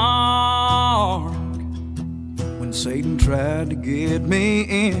Sullivan Park when Satan tried to get me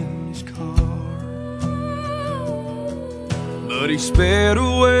in his car. But he sped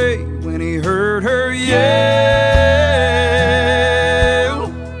away when he heard her yell.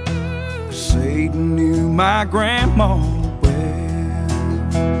 Satan knew my grandma well.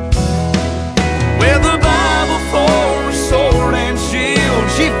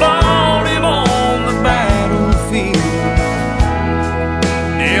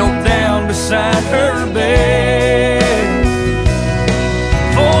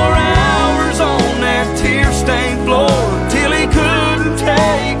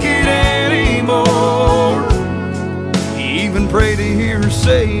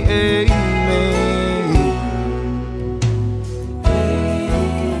 say amen.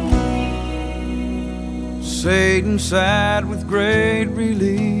 Satan sighed with great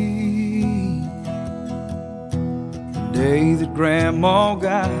relief the day that Grandma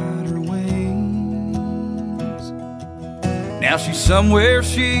got her wings. Now she's somewhere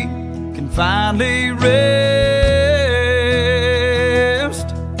she can finally rest.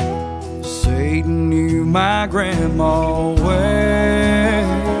 Satan knew my grandma well.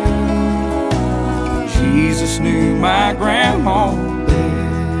 Jesus knew my grandma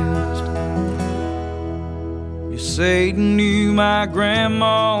best. Yes, Satan knew my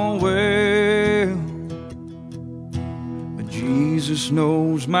grandma well, but Jesus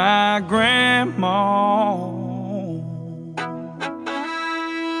knows my grandma.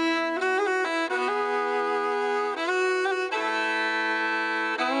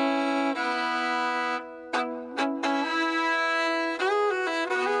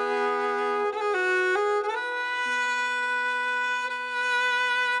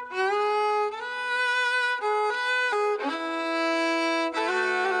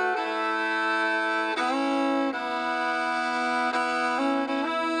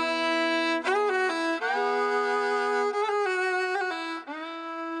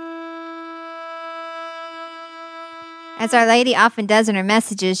 As Our Lady often does in her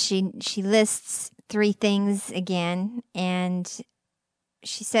messages, she lists 3 things again, and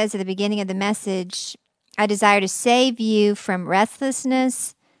she says at the beginning of the message, I desire to save you from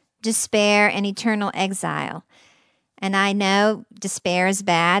restlessness, despair, and eternal exile. And I know despair is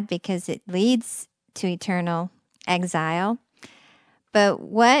bad because it leads to eternal exile. But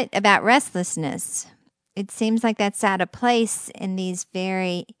what about restlessness? It seems like that's out of place in these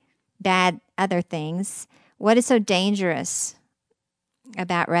very bad other things. What is so dangerous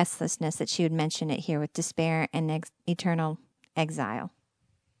about restlessness that she would mention it here with despair and eternal exile?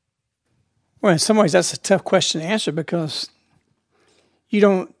 Well, in some ways, that's a tough question to answer because you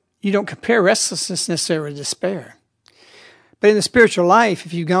don't compare restlessness necessarily to despair. But in the spiritual life,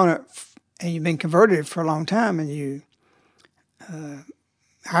 if you've gone and you've been converted for a long time, and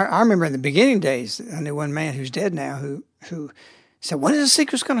I remember in the beginning days, I knew one man who's dead now who said, when is the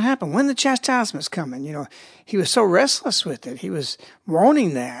secret's going to happen? When the chastisement's coming? You know, he was so restless with it. He was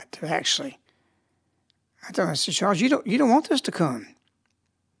wanting that, actually. I told him, I said, Charles, you don't want this to come.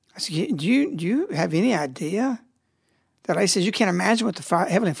 I said, do you have any idea that I said you can't imagine what the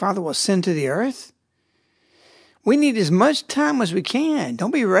Heavenly Father will send to the earth? We need as much time as we can.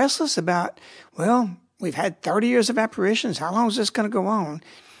 Don't be restless about, well, we've had 30 years of apparitions. How long is this going to go on?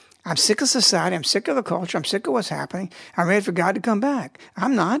 I'm sick of society. I'm sick of the culture. I'm sick of what's happening. I'm ready for God to come back.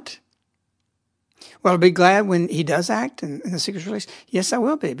 I'm not. Well, I'll be glad when he does act in the secret release. Yes, I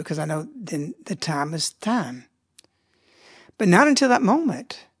will be, because I know then the time is time. But not until that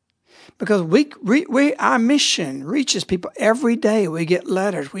moment. Because our mission reaches people every day. We get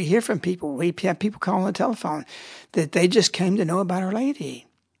letters. We hear from people. We have people call on the telephone that they just came to know about Our Lady.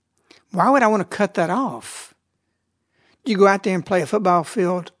 Why would I want to cut that off? You go out there and play on a football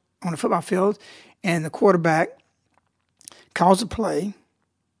field, and the quarterback calls a play,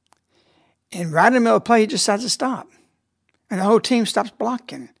 and right in the middle of the play, he decides to stop. And the whole team stops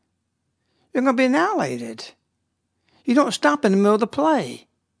blocking. You're going to be annihilated. You don't stop in the middle of the play.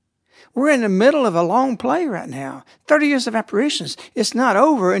 We're in the middle of a long play right now. 30 years of apparitions. It's not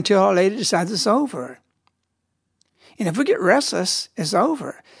over until Our Lady decides it's over. And if we get restless, it's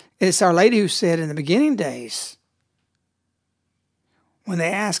over. It's Our Lady who said in the beginning days, when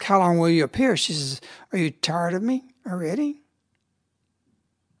they ask, how long will you appear? She says, are you tired of me already?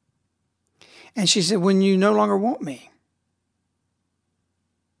 And she said, when you no longer want me.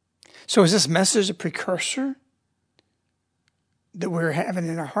 So is this message a precursor that we're having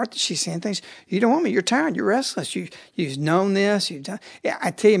in our heart that she's saying things? You don't want me. You're tired. You're restless. You've known this. You've done. Yeah,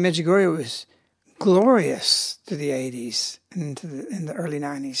 I tell you, Medjugorje was glorious through the 80s and in the early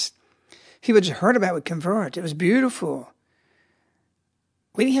 90s. People just heard about it would convert. It was beautiful.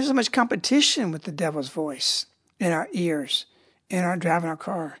 We didn't have so much competition with the devil's voice in our ears, in our driving our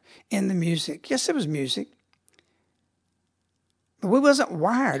car, in the music. Yes, it was music. But we wasn't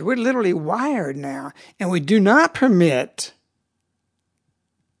wired. We're literally wired now. And we do not permit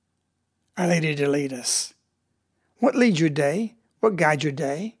Our Lady to lead us. What leads your day? What guides your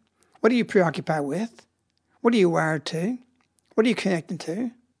day? What are you preoccupied with? What are you wired to? What are you connected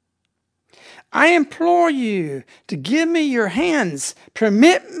to? I implore you to give me your hands.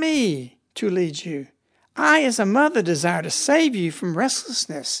 Permit me to lead you. I, as a mother, desire to save you from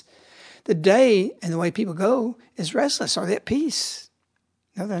restlessness. The day and the way people go is restless. Are they at peace?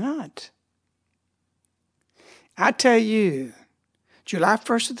 No, they're not. I tell you, July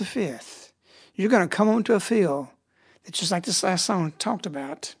 1st to the 5th, you're going to come onto a field that, just like this last song talked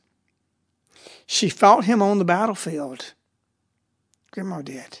about, she fought him on the battlefield. Grandma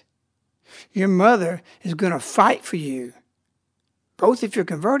did. Your mother is going to fight for you, both if you're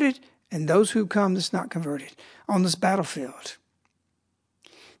converted and those who come that's not converted, on this battlefield.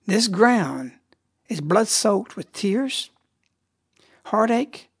 This ground is blood-soaked with tears,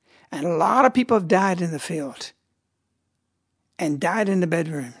 heartache, and a lot of people have died in the field and died in the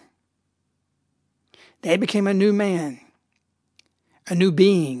bedroom. They became a new man, a new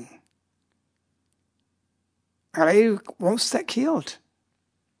being. Our Lady wants that killed.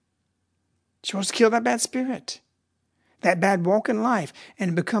 She wants to kill that bad spirit, that bad walk in life,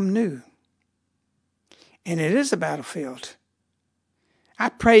 and become new. And it is a battlefield. I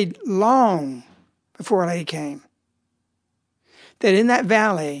prayed long before Our Lady came that in that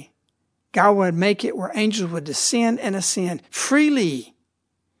valley, God would make it where angels would descend and ascend freely.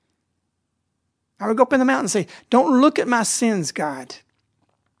 I would go up in the mountain and say, don't look at my sins, God.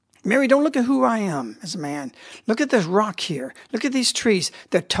 Mary, don't look at who I am as a man. Look at this rock here. Look at these trees.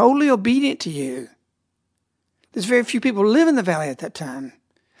 They're totally obedient to you. There's very few people live in the valley at that time.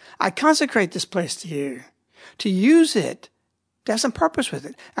 I consecrate this place to you, to use it, to have some purpose with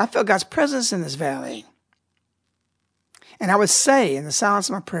it. I felt God's presence in this valley. And I would say in the silence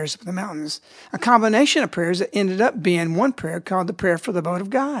of my prayers up in the mountains, a combination of prayers that ended up being one prayer called the prayer for the boat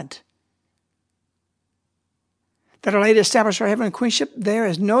of God. That Our Lady established our heavenly queenship there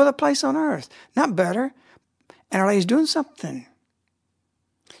as no other place on earth, not better. And Our Lady's doing something.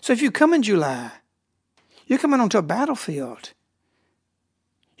 So if you come in July, you're coming onto a battlefield.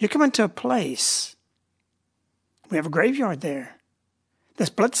 You're coming to a place. We have a graveyard there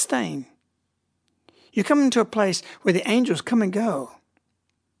that's bloodstained. You're coming to a place where the angels come and go.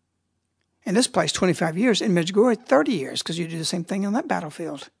 In this place, 25 years. In Medjugorje, 30 years, because you do the same thing on that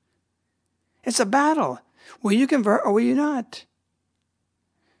battlefield. It's a battle. Will you convert or will you not?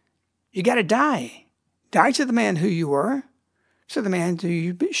 You got to die. Die to the man who you were, to the man who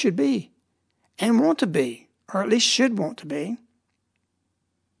you should be and want to be, or at least should want to be.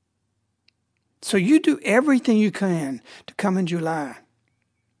 So you do everything you can to come in July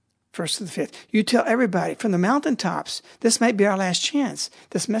 1st to the 5th. You tell everybody from the mountaintops, this may be our last chance.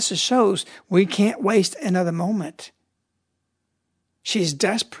 This message shows we can't waste another moment. She's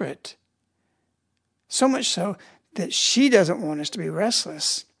desperate. So much so that she doesn't want us to be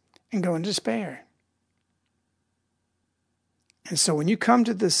restless and go in despair. And so when you come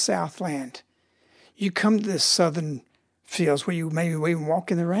to this Southland, you come to this southern fields where you maybe even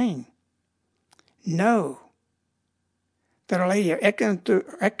walk in the rain, know that Our Lady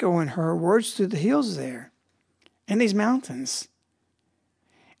echoing her words through the hills there in these mountains.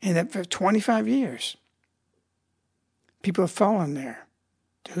 And that for 25 years, people have fallen there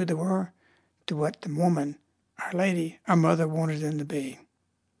to who they were, to what the woman, Our Lady, our mother, wanted them to be.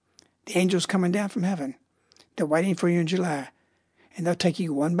 The angels coming down from heaven, they're waiting for you in July, and they'll take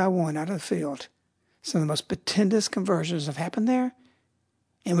you one by one out of the field. Some of the most stupendous conversions have happened there,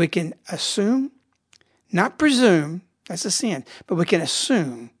 and we can assume, not presume, that's a sin, but we can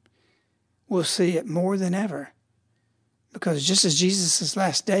assume we'll see it more than ever. Because just as Jesus'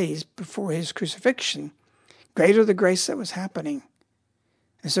 last days before his crucifixion, greater the grace that was happening.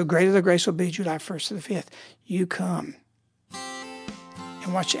 And so greater the grace will be July 1st to the 5th. You come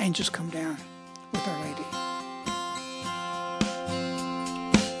and watch the angels come down with Our Lady.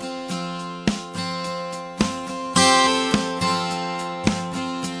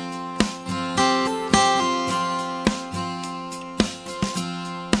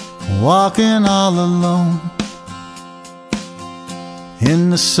 Walking all alone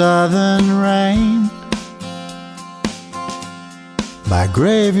in the southern rain, by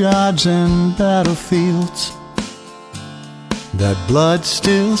graveyards and battlefields that blood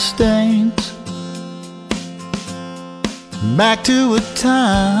still stains, back to a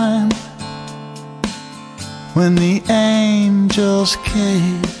time when the angels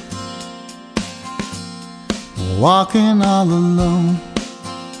came. Walking all alone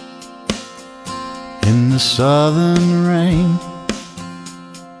in the southern rain,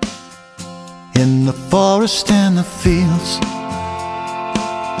 in the forest and the fields,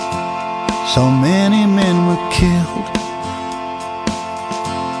 so many men were killed.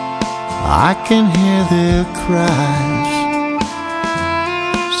 I can hear their cries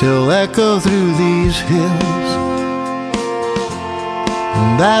still echo through these hills.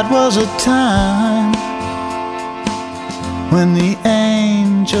 And that was a time when the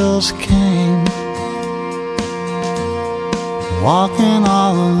angels came. Walking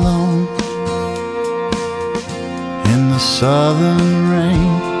all alone in the southern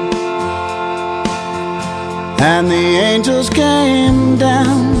rain. And the angels came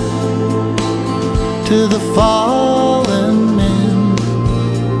down to the fallen men,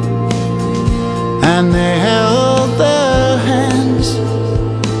 and they held their hands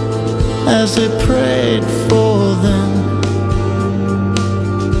as they prayed for them.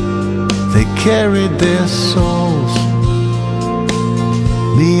 They carried their souls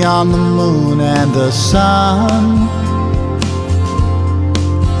beyond the moon and the sun,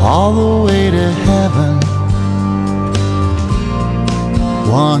 all the way to heaven,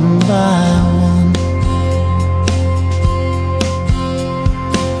 one by one.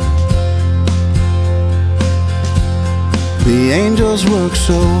 The angels work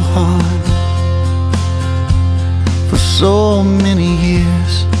so hard for so many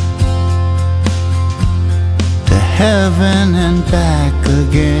years, to heaven and back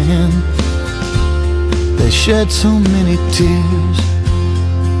again. They shed so many tears,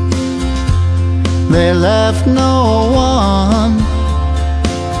 they left no one,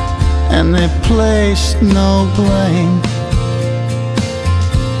 and they placed no blame,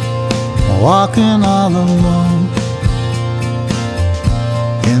 walking all alone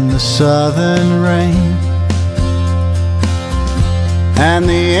in the southern rain. And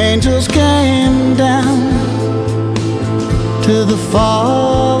the angels came down to the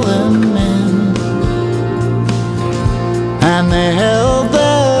fallen men, and they held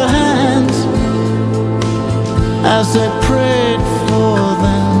their hands as they prayed for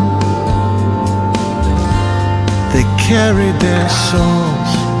them. They carried their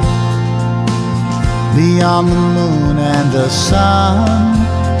souls beyond the moon and the sun,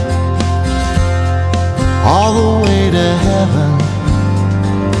 all the way to heaven,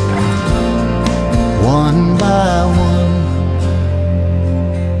 one by one.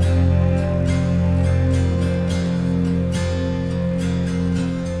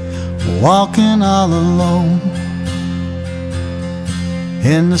 Walking all alone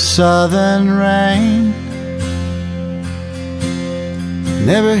in the southern rain,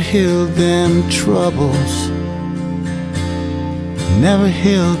 never healed them troubles, never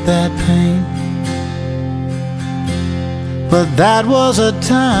healed that pain. But that was a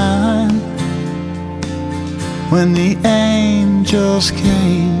time when the angels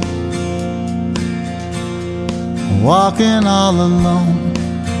came, walking all alone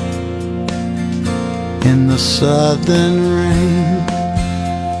in the southern rain.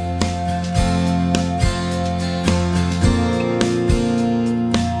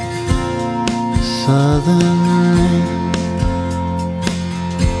 Southern rain.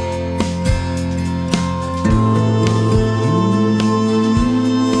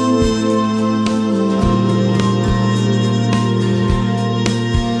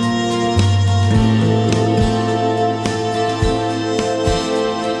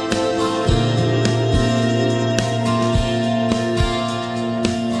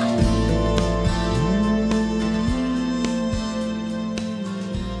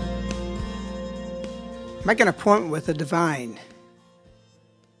 Make an appointment with the divine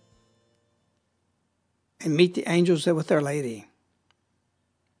and meet the angels there with Our Lady.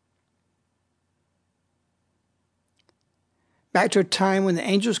 Back to a time when the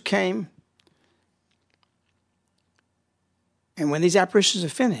angels came, and when these apparitions are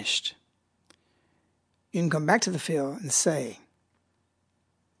finished, you can come back to the field and say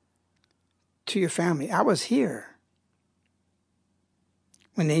to your family, I was here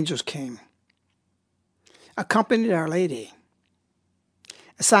when the angels came, accompanied Our Lady,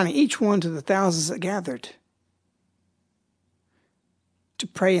 assigning each one to the thousands that gathered to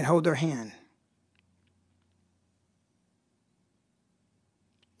pray and hold their hand.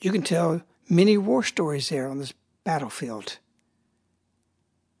 You can tell many war stories there on this battlefield,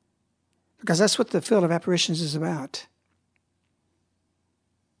 because that's what the field of apparitions is about.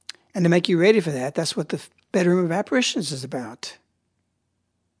 And to make you ready for that, that's what the bedroom of apparitions is about.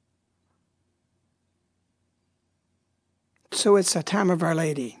 So it's a time of Our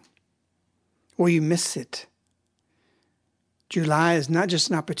Lady. Will you miss it? July is not just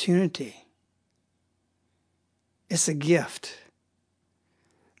an opportunity. It's a gift.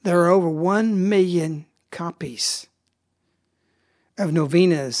 There are over 1 million copies of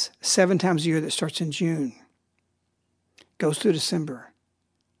novenas 7 times a year that starts in June, goes through December,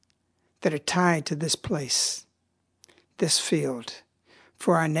 that are tied to this place, this field,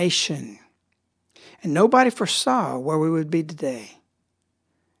 for our nation. And nobody foresaw where we would be today.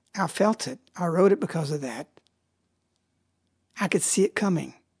 I felt it. I wrote it because of that. I could see it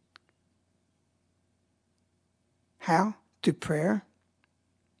coming. How? Through prayer.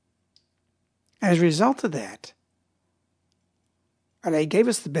 As a result of that, Our Lady gave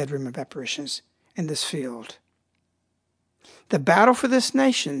us the bedroom of apparitions in this field. The battle for this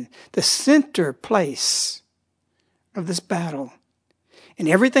nation, the center place of this battle, and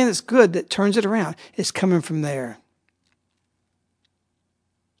everything that's good that turns it around is coming from there.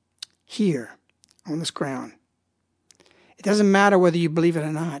 Here, on this ground. It doesn't matter whether you believe it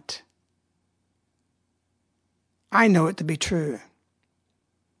or not. I know it to be true.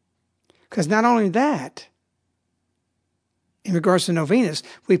 Because not only that, in regards to novenas,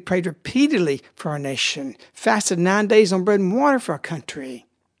 we've prayed repeatedly for our nation, fasted 9 days on bread and water for our country,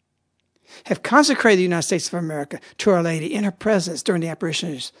 have consecrated the United States of America to Our Lady in her presence during the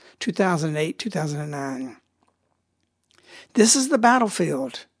apparitions 2008, 2009. This is the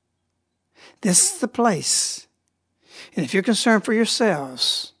battlefield. This is the place. And if you're concerned for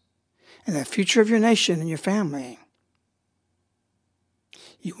yourselves and the future of your nation and your family,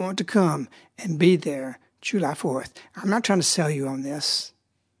 you want to come and be there July 4th. I'm not trying to sell you on this.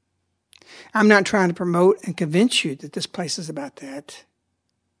 I'm not trying to promote and convince you that this place is about that.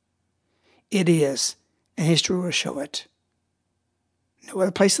 It is, and history will show it. No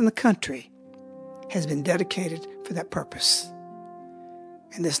other place in the country has been dedicated for that purpose.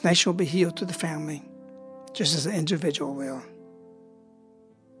 And this nation will be healed through the family, just as an individual will.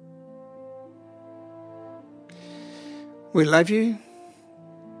 We love you.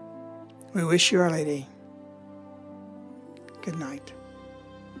 We wish you, Our Lady. Good night.